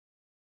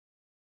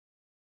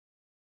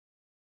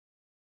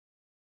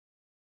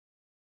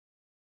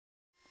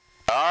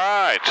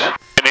Alright.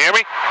 Can you hear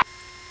me?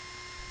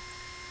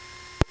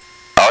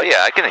 Oh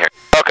yeah, I can hear.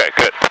 Okay,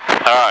 good.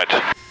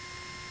 Alright.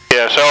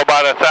 Yeah, so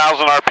about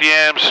 1,000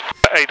 RPMs,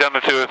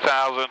 800 to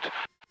 1,000.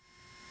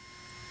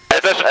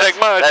 It doesn't take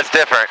much. That's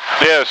different.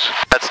 Yes.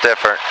 That's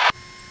different.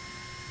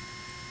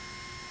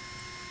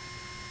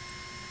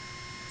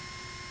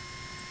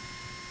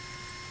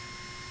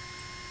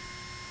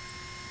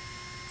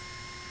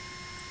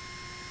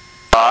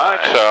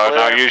 Alright, so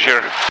now use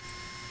your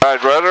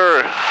right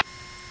rudder.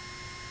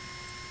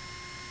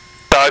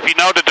 So if you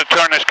know that the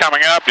turn is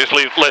coming up, just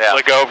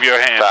let go of your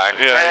hand. Sorry.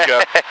 Yeah, there you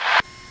go.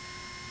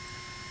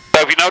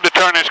 So if you know the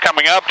turn is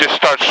coming up, just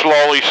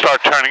slowly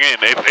start turning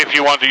in. If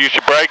you want to use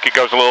your brake, it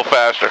goes a little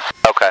faster.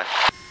 Okay.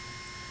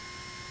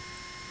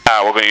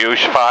 We're going to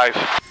use 5.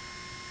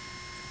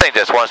 Thing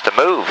just wants to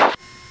move.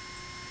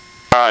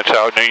 Alright,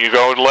 so then you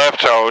go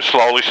left, so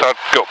slowly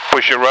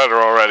push your rudder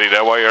already.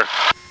 That way you're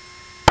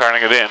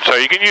turning it in. So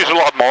you can use a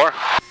lot more.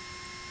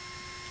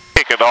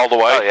 Kick it all the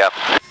way. Oh, yeah.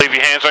 Leave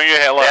your hands on your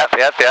headlight.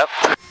 Yep.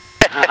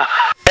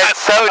 It's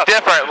so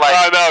different. Like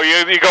I know,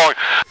 you're going,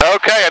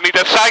 okay, I need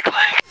that cycling,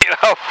 you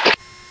know.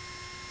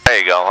 There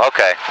you go.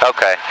 Okay.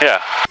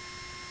 Yeah.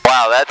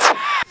 Wow, that's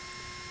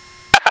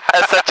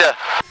such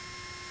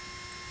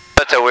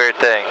a weird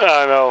thing.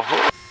 I know.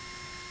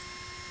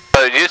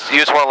 But you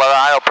just want to let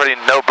idle,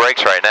 no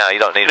brakes right now. You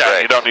don't need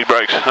brakes. You don't need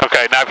brakes.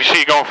 Okay, now if you see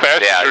you going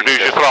fast, just reduce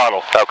your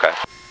throttle. Okay.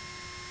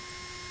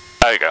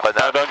 There you go. But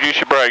now don't use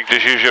your brake,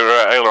 just use your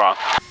aileron.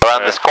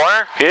 Around this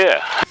corner?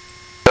 Yeah.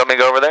 You want me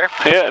to go over there?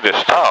 Yeah,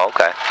 just. Oh,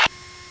 okay.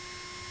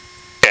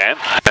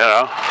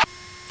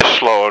 Just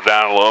slow it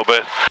down a little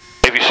bit.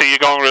 If you see you're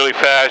going really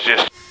fast,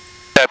 just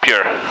step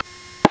your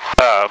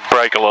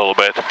brake a little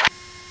bit.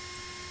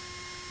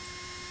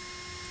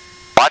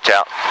 Watch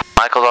out.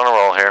 Michael's on a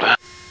roll here.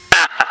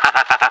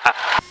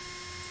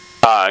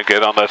 Alright,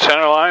 get on that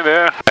center line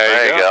there.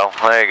 There you go.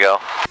 There you go.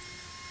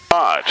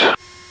 Alright.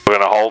 We're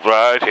going to hold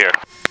right here.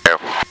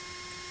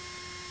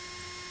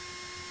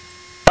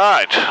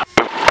 Alright.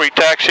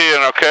 Pre-taxi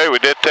and okay, we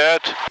did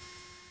that.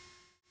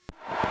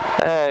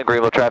 And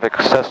Greenville traffic,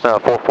 Cessna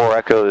 44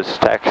 Echo is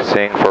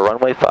taxiing for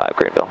runway 5,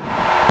 Greenville.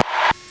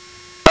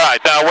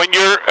 Alright, now when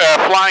you're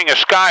flying a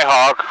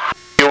Skyhawk,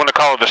 you want to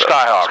call it a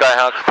Skyhawk.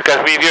 Skyhawk. Because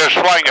if you're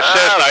flying a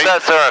Cessna,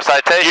 that's a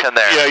citation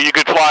there. Yeah, you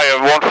could fly a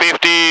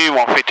 150,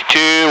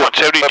 152,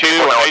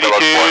 172,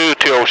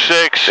 182,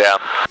 206. Yeah.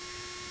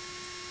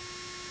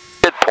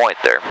 Good point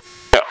there.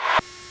 Yeah.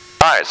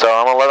 Alright, so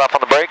I'm going to let off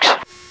on the brakes.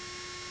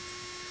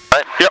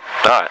 Right? Yep.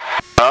 Alright.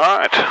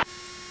 Alright.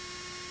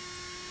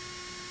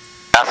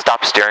 Now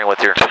stop steering with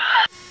your...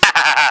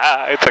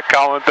 It's a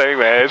common thing,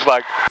 man. It's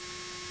like...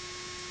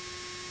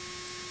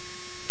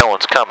 No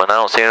one's coming. I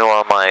don't see anyone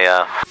on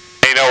my...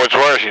 You know what's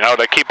worse,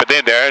 they keep it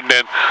in there and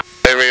then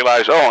they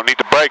realize, oh, I need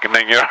to brake, and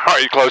then you're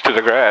already close to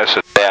the grass.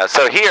 Yeah,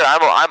 so here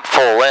I'm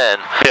full in.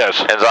 Yes.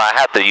 And so I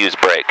have to use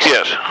brakes.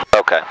 Yes.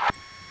 Okay.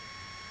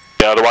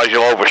 Yeah, otherwise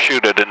you'll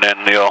overshoot it and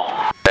then you'll...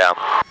 Yeah.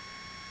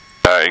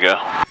 There you go.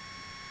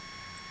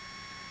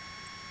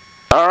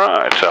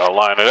 Alright, so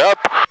line it up.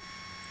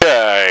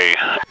 Okay.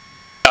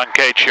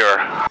 Uncage your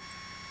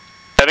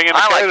heading indicator.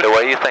 I like the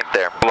way you think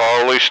there.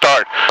 Slowly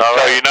start.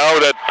 So you know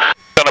that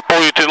it's going to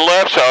pull you to the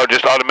left, so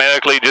just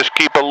automatically just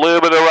keep a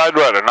little bit of right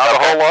rudder. Not a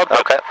whole lot, but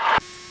okay.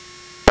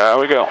 There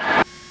we go.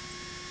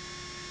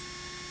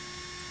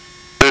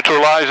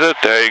 Neutralize it.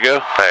 There you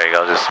go. There you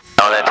go. Just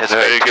don't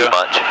anticipate too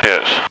much.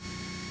 Yes.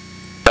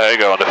 There you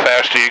go. And the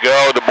faster you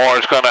go, the more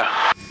it's going to...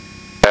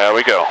 There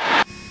we go.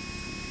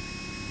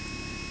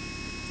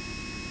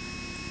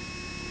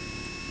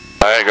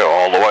 There you go,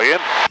 all the way in.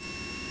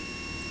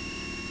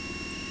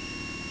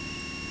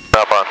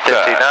 Up on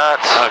 50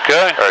 knots.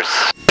 Okay. Or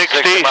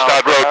 60,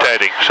 start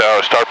rotating.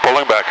 So start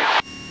pulling back.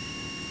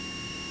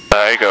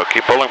 There you go,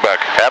 keep pulling back.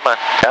 Come on.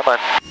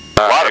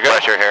 A lot of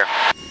pressure here.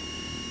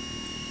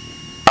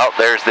 Oh,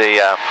 there's the...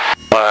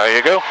 There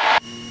you go.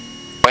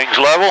 Wings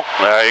level.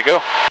 There you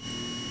go.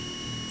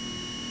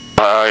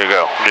 There you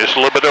go. Just a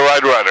little bit of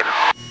right rudder.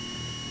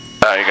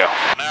 There you go.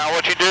 Now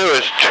what you do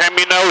is trim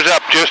your nose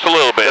up just a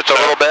little bit. Just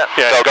a little bit?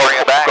 Yeah, so bring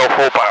it back? Go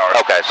full power.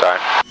 Okay, sorry.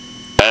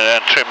 And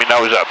then trim your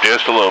nose up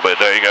just a little bit.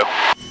 There you go.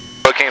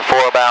 Looking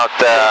for about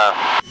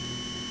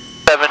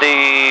 70...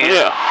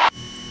 Yeah.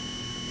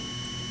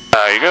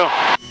 There you go.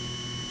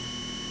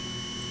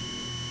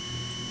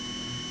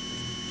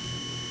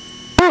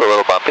 Ooh, a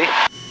little bumpy.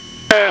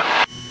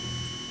 Yeah.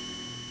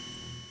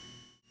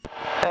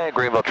 And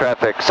Greenville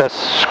traffic,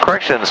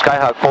 correction,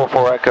 Skyhawk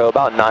 44 Echo,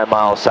 about 9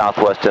 miles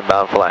southwest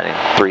inbound for landing,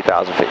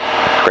 3,000 feet,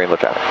 Greenville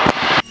traffic.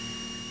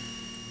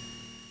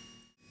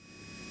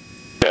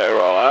 Okay,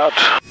 roll out.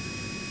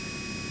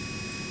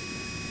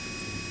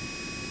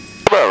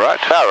 About right.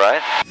 About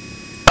right.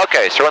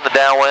 Okay, so we're on the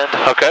downwind.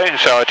 Okay,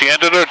 so at the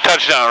end of the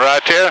touchdown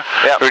right there,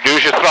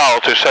 reduce your throttle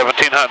to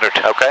 1700.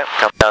 Okay,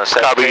 come down to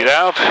 17. Copy it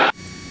out.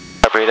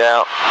 Copy it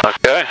out.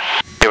 Okay,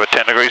 give it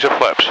 10 degrees of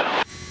flips.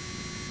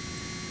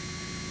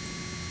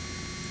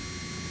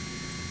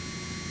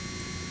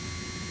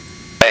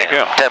 Bam,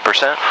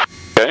 10%.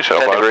 Okay, so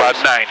about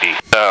 90.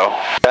 So,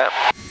 okay.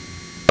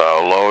 So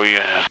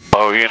go.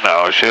 Lower your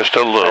nose just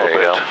a little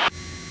bit. Go.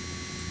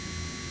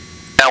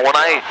 Now, when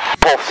I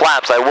pull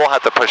flaps, I will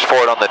have to push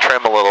forward on the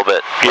trim a little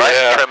bit. Right?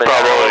 Yeah, trim it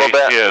probably. down a little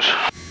bit. Yes.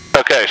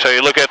 Okay, so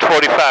you look at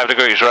 45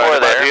 degrees, right? Over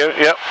about there.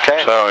 here. Yep.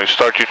 Okay. So you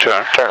start your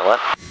turn. Turn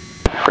left.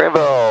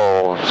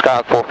 Greenville,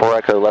 Skyhawk 44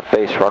 Echo, left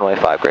base, runway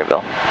 5,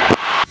 Greenville.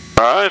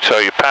 All right, so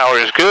your power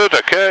is good.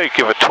 Okay,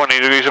 give it 20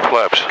 degrees of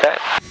flaps. Okay.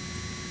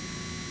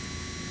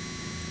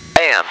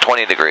 Bam,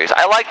 20 degrees.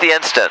 I like the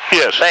instant.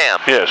 Yes. Bam.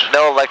 Yes.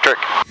 No electric.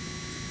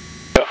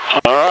 All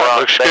right,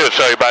 looks good.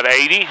 So about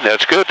 80.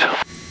 That's good.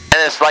 And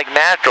it's like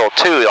natural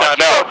too. Like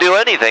you don't do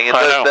anything, and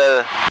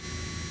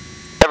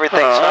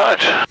everything's all fine.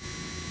 right.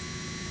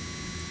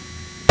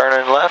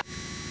 Turning left.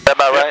 Is that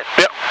about right?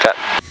 Yep. Okay.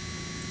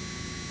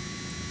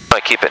 I'm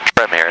gonna keep it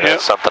trim here.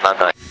 That's something I'm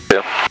not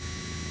gonna do.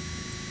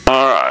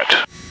 All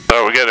right.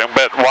 So we're getting a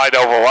bit white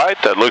over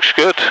white. That looks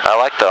good. I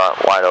like the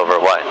white over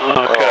white.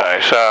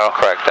 Okay, so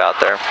correct out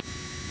there.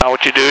 now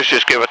what you do is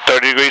just give it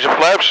 30 degrees of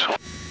flaps.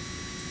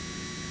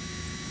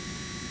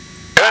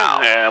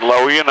 Wow. And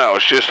lower your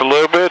nose just a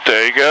little bit.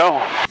 There you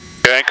go.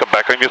 Okay, come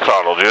back on your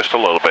throttle just a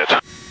little bit.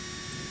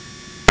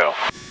 Go.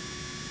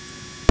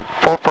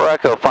 44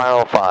 Echo,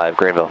 final 5,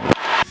 Greenville.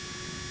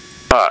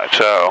 Alright,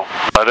 so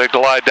let it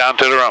glide down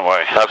to the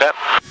runway. Okay.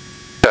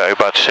 Okay,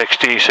 about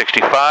 60,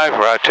 65.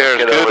 Right there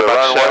is good.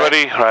 About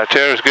 70. Right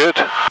there is good.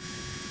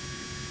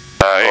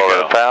 There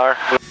you go. Power.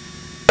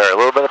 Or a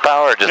little bit of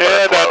power, or just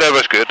that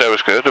was good. That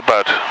was good.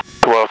 About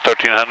 12,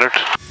 1300.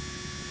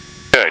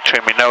 Okay,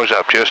 trim your nose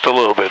up just a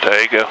little bit.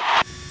 There you go.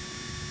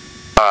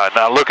 Alright,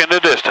 now look in the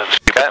distance.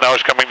 Keep the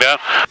nose coming down.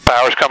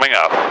 Power's coming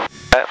up.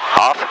 Okay.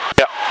 Off?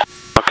 Yeah.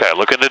 Okay,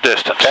 look in the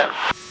distance. Okay.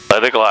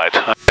 Let it glide.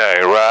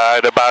 Okay,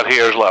 right about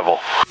here is level.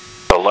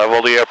 So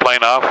level the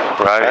airplane off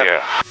right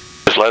here.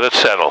 Just let it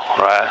settle,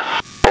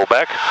 right? Pull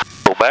back,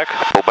 pull back,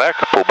 pull back,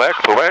 pull back,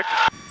 pull back.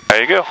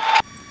 There you go.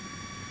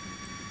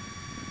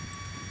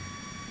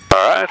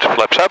 Alright,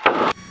 flips up.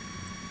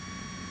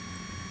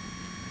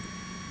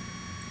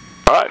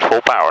 Alright,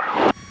 full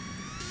power.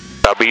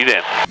 Now beat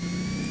in.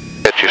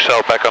 Get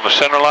yourself back on the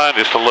center line,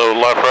 just a little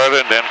left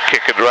right, and then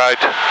kick it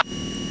right.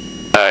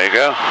 There you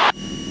go.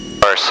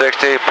 Or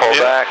 60, pull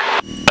back.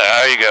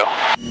 There you go.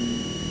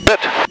 Good.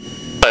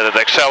 Let it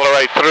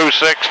accelerate through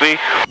 60.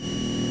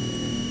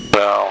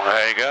 So,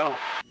 there you go.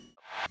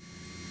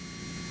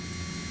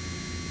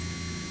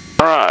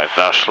 Alright,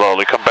 now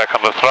slowly come back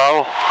on the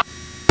throttle.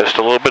 Just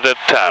a little bit at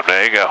a time.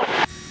 There you go.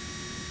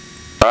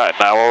 Alright,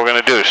 now what we're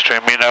going to do is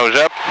trim your nose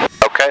up.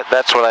 Okay,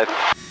 that's what I...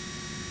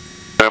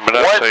 Trim it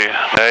up, so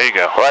there you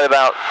go. Right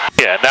about...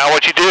 Yeah, now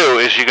what you do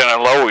is you're going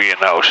to lower your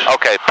nose.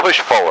 Okay, push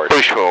forward.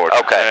 Push forward.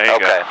 Okay,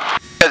 okay.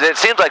 Because it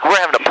seems like we're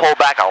having to pull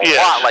back a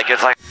lot, like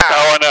it's like...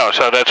 Oh, I know,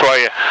 so that's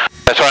why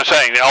that's what I'm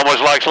saying. It almost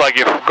looks like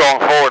you're going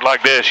forward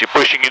like this. You're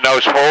pushing your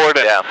nose forward,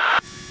 and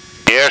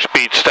the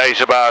airspeed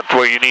stays about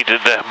where you need it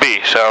to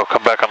be. So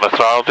come back on the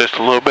throttle just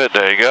a little bit.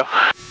 There you go.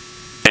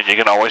 And you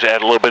can always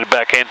add a little bit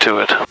back into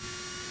it.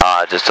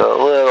 Just a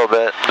little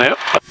bit. Yep,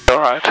 all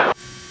right.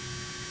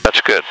 That's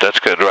good, that's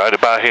good. Right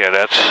about here,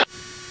 that's...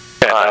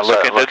 And now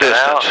look at the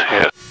distance.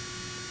 Yeah.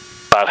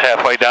 About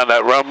halfway down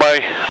that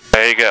runway.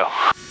 There you go.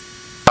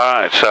 All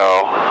right,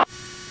 so...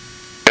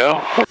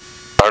 Go.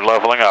 Start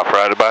leveling up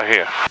right about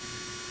here.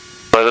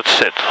 Let it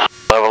sit.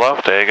 Level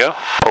up, there you go.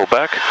 Pull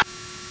back.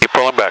 Keep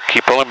pulling back,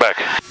 keep pulling back.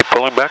 Keep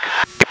pulling back,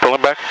 keep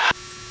pulling back.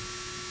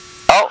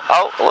 Oh,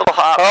 a little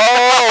hot.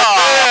 Oh,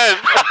 man!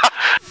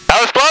 That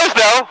was close,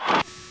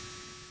 though.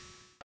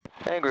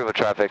 And Greenville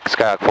traffic,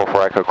 Skyhawk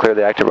 44 Echo, clear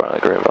the active runway,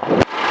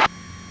 Greenville.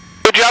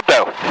 Good job,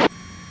 though.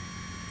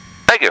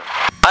 Thank you.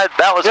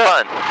 That was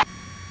fun.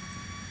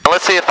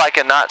 Let's see if I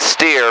can not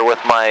steer with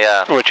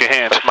my with your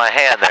hands. With my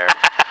hand there.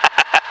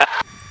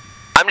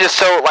 I'm just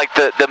so like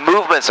the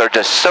movements are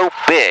just so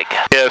big.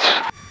 Yes.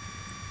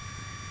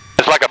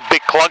 It's like a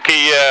big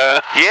clunky.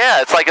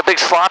 Yeah, it's like a big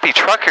sloppy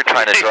truck you're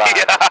trying to drive.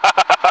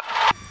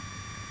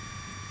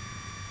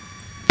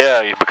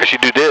 Yeah, because you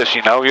do this,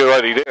 you know, you're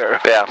already there.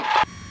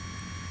 Yeah.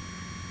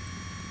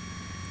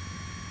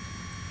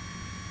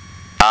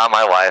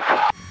 My wife.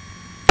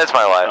 That's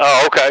my wife.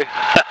 Oh, okay.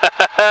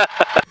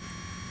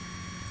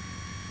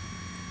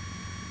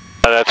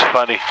 That's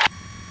funny.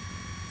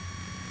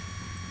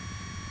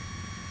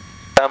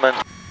 Coming.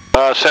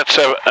 Set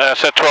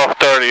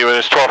 12:30, but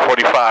it's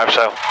 12:45,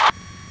 so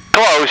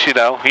close, you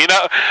know. You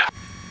know,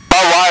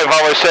 my wife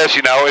always says,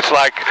 you know, it's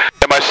like,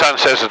 and my son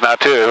says it now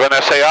too. When I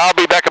say I'll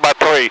be back about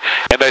 3,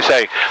 and they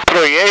say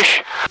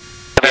 3-ish,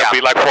 and it'll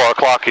be like 4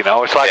 o'clock, you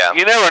know. It's like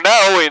you never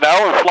know, you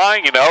know. In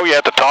flying, you know, you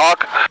have to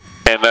talk,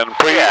 and then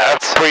pre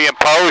and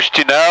post,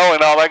 you know,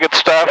 and all that good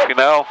stuff, you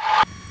know.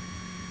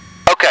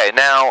 Okay,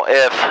 now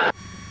if.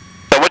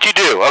 So what you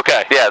do,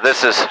 okay. Yeah,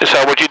 this is...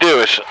 So what you do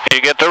is, you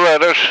get the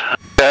rudders,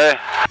 okay,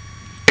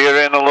 steer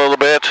in a little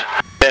bit,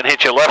 then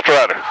hit your left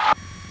rudder,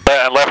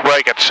 and left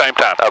brake at the same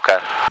time. Okay.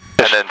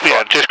 Just, and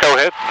then just go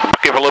ahead,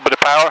 give a little bit of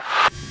power,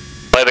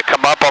 let it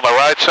come up on the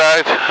right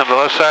side, and the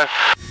left side,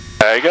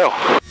 there you go.